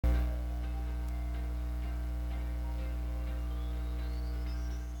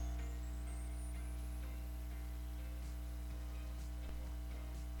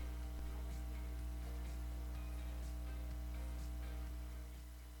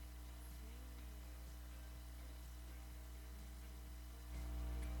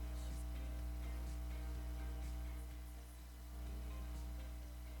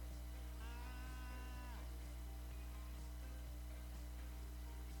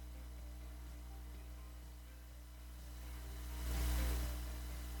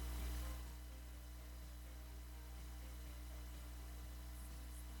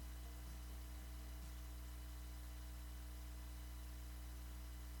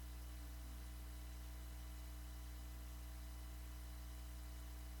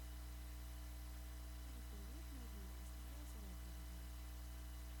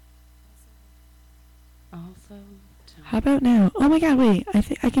Also, How about now? Oh my God, wait. I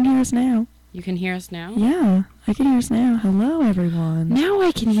think I can hear us now. you can hear us now? Yeah, I can hear us now. Hello, everyone. Now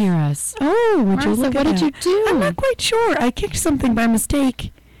I can hear us. Oh, would you Marissa, look what at did you that? do? I'm not quite sure. I kicked something by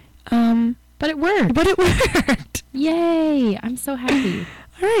mistake. But it worked. But it worked. Yay. I'm so happy.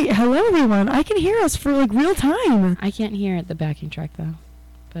 All right. Hello, everyone. I can hear us for like real time. I can't hear the backing track, though.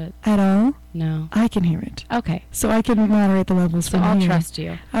 But At all? no. I can hear it. Okay. So I can moderate the levels So from I'll here. trust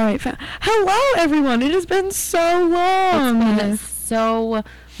you. All right. Hello, everyone. It has been so long. It's been so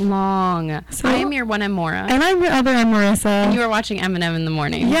long. So- I am your one Amora. And I'm your other, I'm Marissa. And you are watching Eminem in the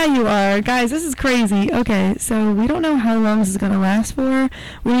morning. Yeah, you are. Guys, this is crazy. Okay, so we don't know how long this is going to last for.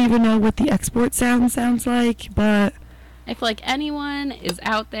 We don't even know what the export sound sounds like, but I feel like anyone is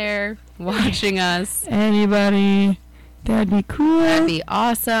out there watching us. anybody, that'd be cool. That'd be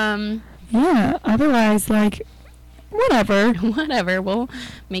awesome. Yeah, otherwise, like, whatever. Whatever. We'll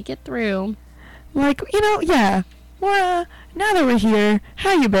make it through. Like, yeah. Maura, now that we're here,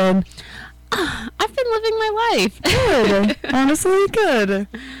 how you been? I've been living my life. Good. Honestly, good.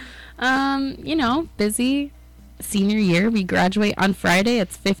 Busy. Senior year. We graduate on Friday.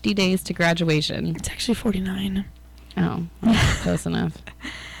 It's 50 days to graduation. It's actually 49. Oh, close enough.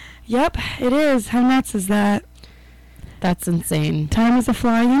 Yep, it is. How nuts is that? That's insane. Time is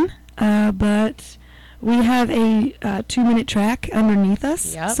a-flying, but we have a 2-minute track underneath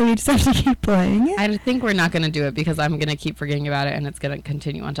us, Yep. so we just have to keep playing it. I think we're not going to do it because I'm going to keep forgetting about it and it's going to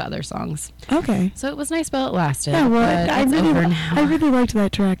continue on to other songs. Okay. So it was nice while it lasted. Yeah, well, but it's over now. I really liked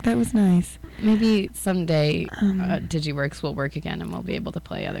that track. That was nice. Maybe someday DigiWorks will work again and we'll be able to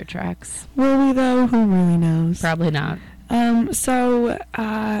play other tracks. Will we, though? Who really knows? Probably not.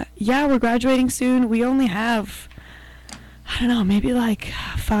 Yeah, we're graduating soon. We only have, I don't know, maybe like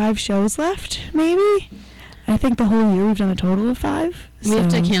 5 shows left, maybe? I think the whole year we've done a total of 5. We have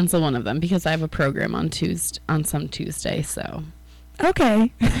to cancel one of them because I have a program on some Tuesday, so.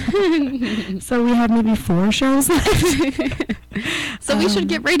 Okay. So we have maybe 4 shows left. So we should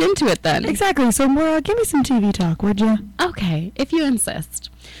get right into it then. Exactly. So, Maura, give me some TV talk, would you? Okay, if you insist.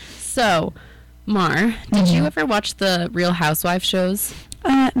 So, Mar, did you ever watch the Real Housewives shows?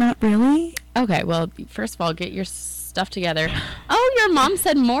 Not really. Okay, well, first of all, get your stuff together. Oh, your mom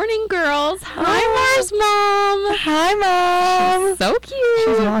said morning, girls. Hi, Mars mom. Hi, Mom. So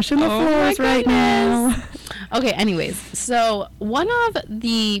cute. She's washing the Oh, floors my right goodness. now. Okay, anyways, so one of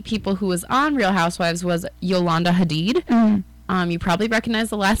the people who was on Real Housewives was Yolanda Hadid. You probably recognize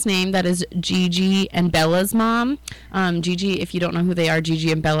the last name. That is Gigi and Bella's mom. Gigi, if you don't know who they are,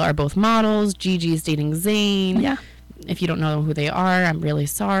 Gigi and Bella are both models. Gigi is dating Zayn. Yeah. If you don't know who they are, I'm really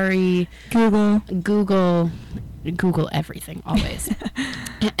sorry. Google everything, always.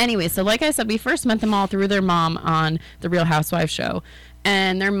 Anyway, so like I said, we first met them all through their mom on the Real Housewives show.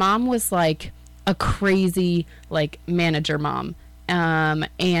 And their mom was like a crazy, like, manager mom.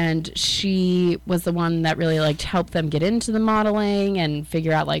 And she was the one that really like helped them get into the modeling and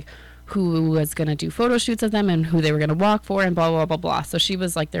figure out like who was going to do photo shoots of them and who they were going to walk for and blah, blah, blah, blah. So she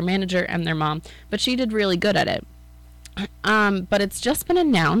was like their manager and their mom, but she did really good at it. But it's just been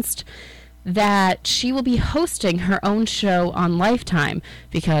announced that she will be hosting her own show on Lifetime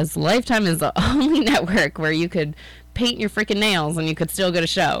because Lifetime is the only network where you could paint your freaking nails and you could still get a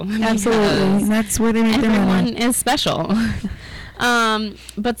show. Absolutely. That's where they make their money. Everyone is special.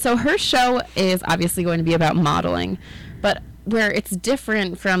 But so her show is obviously going to be about modeling, but where it's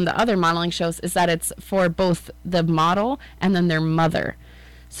different from the other modeling shows is that it's for both the model and then their mother.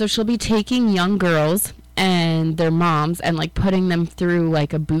 So she'll be taking young girls and their moms and like putting them through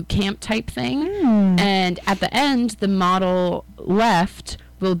like a boot camp type thing. And at the end, the model left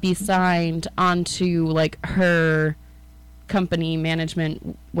will be signed onto like her company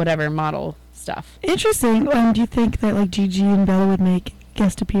management, whatever model stuff. Interesting. Do you think that like Gigi and Bella would make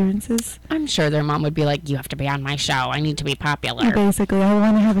guest appearances? I'm sure their mom would be like, you have to be on my show. I need to be popular. Basically, I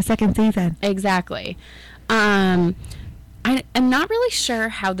want to have a second season. Exactly. I'm not really sure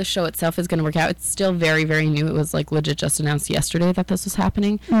how the show itself is going to work out. It's still very, very new. It was like legit just announced yesterday that this was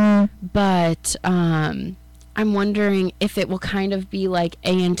happening. But I'm wondering if it will kind of be like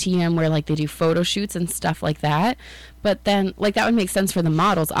ANTM where like they do photo shoots and stuff like that. But then like that would make sense for the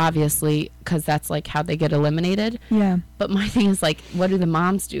models, obviously, because that's like how they get eliminated. Yeah. But my thing is like, what do the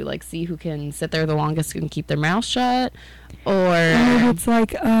moms do? Like see who can sit there the longest and keep their mouth shut? Or it's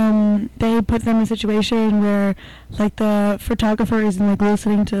like they put them in a situation where like the photographer isn't like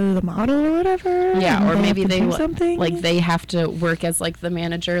listening to the model or whatever. yeah, or maybe they do something. like they have to work as like the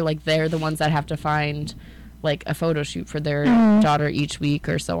manager, like they're the ones that have to find like a photo shoot for their daughter each week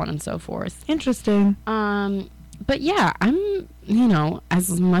or so on and so forth. Interesting. But yeah, I'm,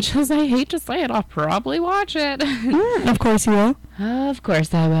 as much as I hate to say it, I'll probably watch it. Of course you will. Of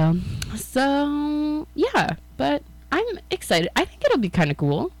course I will. So, yeah, but I'm excited. I think it'll be kind of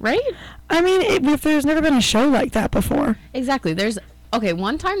cool, right? I mean, if there's never been a show like that before. Exactly. Okay,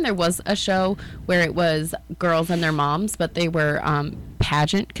 one time there was a show where it was girls and their moms, but they were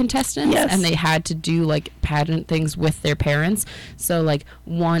pageant contestants, Yes. and they had to do like pageant things with their parents. So like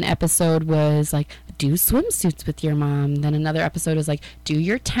one episode was like do swimsuits with your mom, then another episode is like do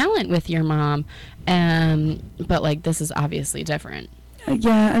your talent with your mom, but like this is obviously different.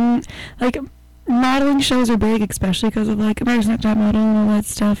 Yeah, and like modeling shows are big, especially because of like America's Next Top Model and all that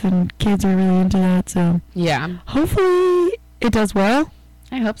stuff, and kids are really into that. So Yeah, hopefully it does well.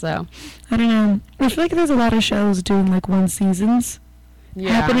 I hope so. I don't know. I feel like there's a lot of shows doing like one seasons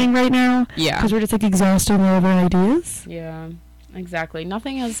happening right now. Yeah. Because we're just like exhausting all of our ideas. Yeah, exactly.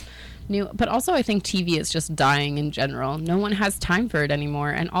 Nothing is new, but also I think TV is just dying in general. No one has time for it anymore,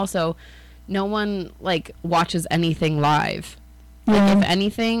 and also no one like watches anything live. Yeah. Like, if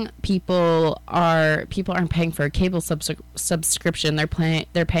anything, people aren't paying for a cable subscription. They're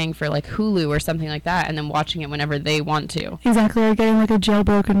paying for like Hulu or something like that, and then watching it whenever they want to. Exactly. Or getting like a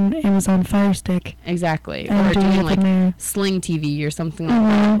jailbroken Amazon Fire Stick. Exactly. And Or doing doing it like from there. Sling TV or something like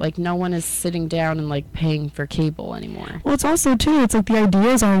that. Like no one is sitting down and like paying for cable anymore. Well, it's also too. It's like the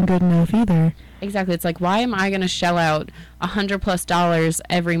ideas aren't good enough either. Exactly. It's like, why am I going to shell out $100+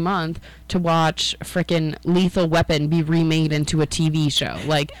 every month to watch frickin' Lethal Weapon be remade into a TV show?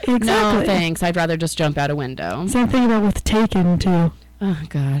 Like, no Exactly. thanks. I'd rather just jump out a window. Same thing about with Taken too. Oh,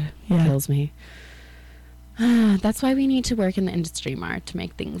 God. Yeah. Kills me. That's why we need to work in the industry, Mar, to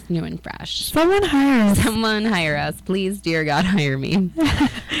make things new and fresh. Someone hire us. Someone hire us. Please, dear God, hire me.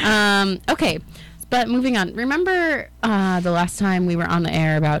 Okay. But moving on, remember the last time we were on the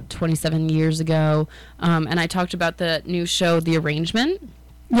air about 27 years ago, and I talked about the new show, The Arrangement?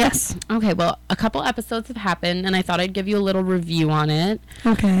 Yes. Okay, well, a couple episodes have happened, and I thought I'd give you a little review on it.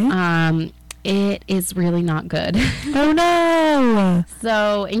 Okay. It is really not good. Oh no!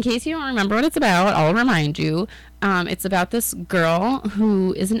 So, in case you don't remember what it's about, I'll remind you. It's about this girl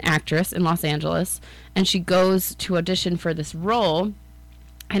who is an actress in Los Angeles, and she goes to audition for this role.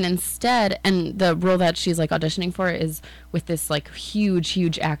 And the role that she's like auditioning for is with this like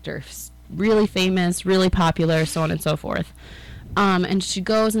huge actor, really famous, really popular, so on and so forth. And she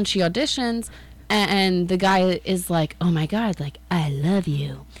goes and she auditions, and the guy is like, "Oh my God, like I love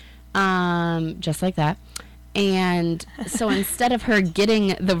you," just like that. And so instead of her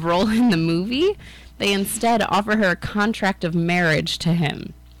getting the role in the movie, they instead offer her a contract of marriage to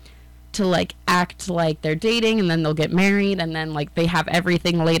him, to like act like they're dating, and then they'll get married, and then like they have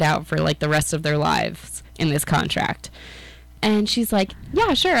everything laid out for like the rest of their lives in this contract. And she's like,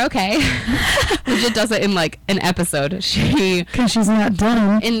 yeah, sure, okay. Which it does it in like an episode. Because she's not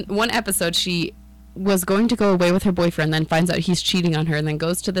done. In one episode, she was going to go away with her boyfriend, then finds out he's cheating on her, and then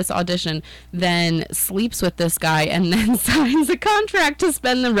goes to this audition, then sleeps with this guy, and then signs a contract to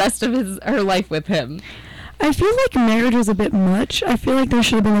spend the rest of her life with him. I feel like marriage is a bit much. I feel like there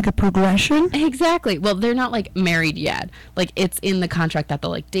should have been like a progression. Exactly. Well, they're not like married yet. Like it's in the contract that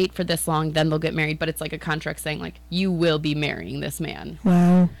they'll like date for this long, then they'll get married, but it's like a contract saying like you will be marrying this man.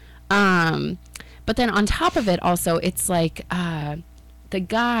 Wow. But then on top of it also, it's like the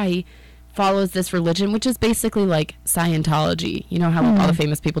guy follows this religion, which is basically like Scientology. You know how all the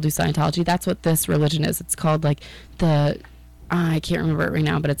famous people do Scientology? That's what this religion is. It's called like I can't remember it right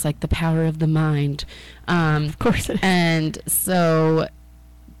now, but it's like the power of the mind. Of course it is. And so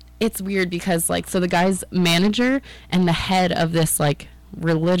it's weird because like, so the guy's manager and the head of this like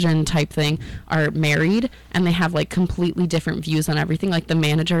religion type thing are married, and they have like completely different views on everything. Like the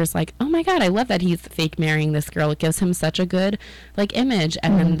manager is like, oh my God, I love that he's fake marrying this girl. It gives him such a good like image.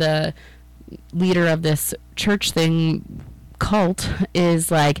 And then the leader of this church thing cult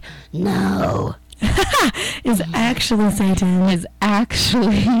is like, no. Is actually Satan. Is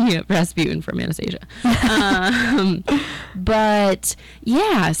actually Rasputin from Anastasia. But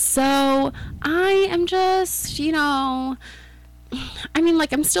yeah, so I am just, I mean,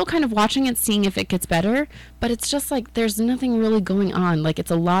 like, I'm still kind of watching it, seeing if it gets better, but it's just like there's nothing really going on. Like,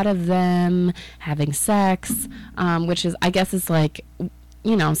 it's a lot of them having sex, which is, I guess, is like,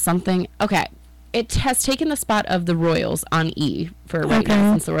 something. Okay. It has taken the spot of The Royals on E for right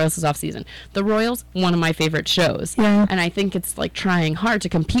now, since The Royals is off season. The Royals, one of my favorite shows. Yeah. And I think it's like trying hard to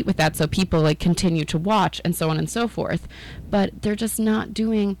compete with that so people like continue to watch and so on and so forth. But they're just not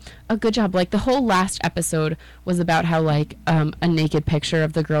doing a good job. Like the whole last episode was about how like a naked picture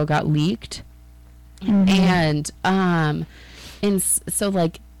of the girl got leaked. And so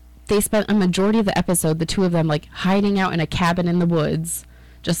like they spent a majority of the episode, the two of them, like, hiding out in a cabin in the woods,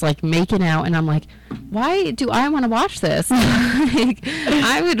 just, like, making out. And I'm like, why do I want to watch this? Like,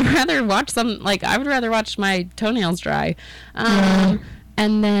 I would rather watch I would rather watch my toenails dry.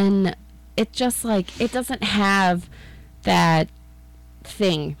 And then it just, like, it doesn't have that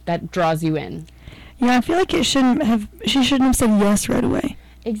thing that draws you in. Yeah, I feel like she shouldn't have said yes right away.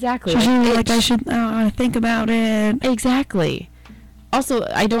 Exactly. She should be like, I think about it. Exactly. Also,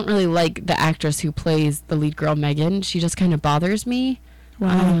 I don't really like the actress who plays the lead girl, Megan. She just kind of bothers me.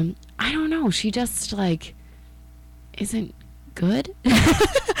 Wow. I don't know. She just, like, isn't good.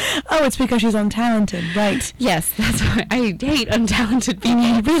 Oh, it's because she's untalented, right? Yes, that's why I hate untalented people.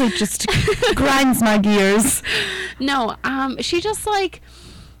 It really just grinds my gears. No, she just, like,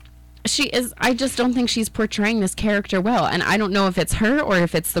 I just don't think she's portraying this character well. And I don't know if it's her or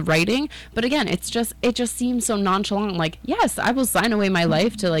if it's the writing. But again, it just seems so nonchalant. Like, yes, I will sign away my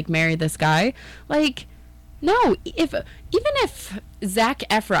life to, like, marry this guy. Like, no, even if Zac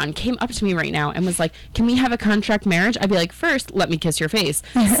Efron came up to me right now and was like, can we have a contract marriage? I'd be like, first, let me kiss your face.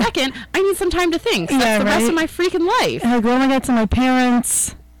 Second, I need some time to think. That's the rest of my freaking life. Like, when I get to my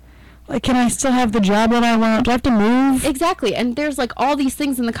parents, like, can I still have the job that I want? Do I have to move? Exactly. And there's, like, all these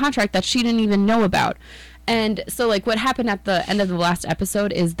things in the contract that she didn't even know about. And so, like, what happened at the end of the last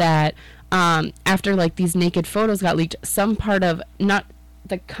episode is that after, like, these naked photos got leaked, some part of, not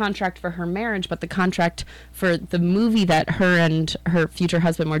the contract for her marriage, but the contract for the movie that her and her future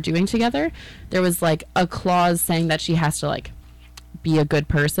husband were doing together, there was, like, a clause saying that she has to, like, be a good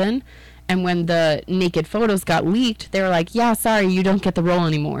person. And when the naked photos got leaked, they were like, yeah, sorry, you don't get the role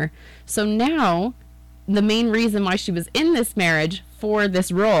anymore. So now, the main reason why she was in this marriage for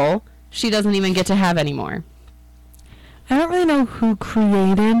this role, she doesn't even get to have anymore. I don't really know who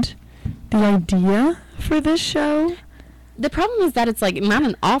created the idea for this show. The problem is that it's, like, not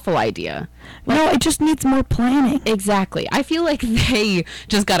an awful idea. Like, no, it just needs more planning. Exactly. I feel like they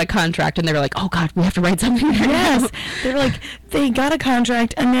just got a contract and they were like, oh, God, we have to write something right Yes. now. They were like, they got a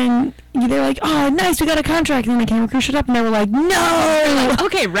contract and then they were like, oh, nice, we got a contract. And then the camera crew showed up and they were like, no.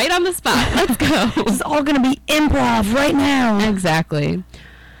 Okay, right on the spot. Let's go. This is all going to be improv right now. Exactly.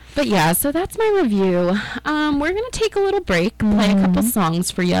 But yeah, so that's my review. We're going to take a little break, play a couple songs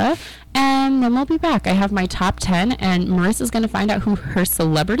for you, and then we'll be back. I have my top 10, and Marissa's going to find out who her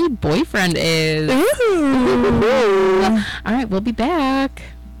celebrity boyfriend is. Ooh. All right, we'll be back.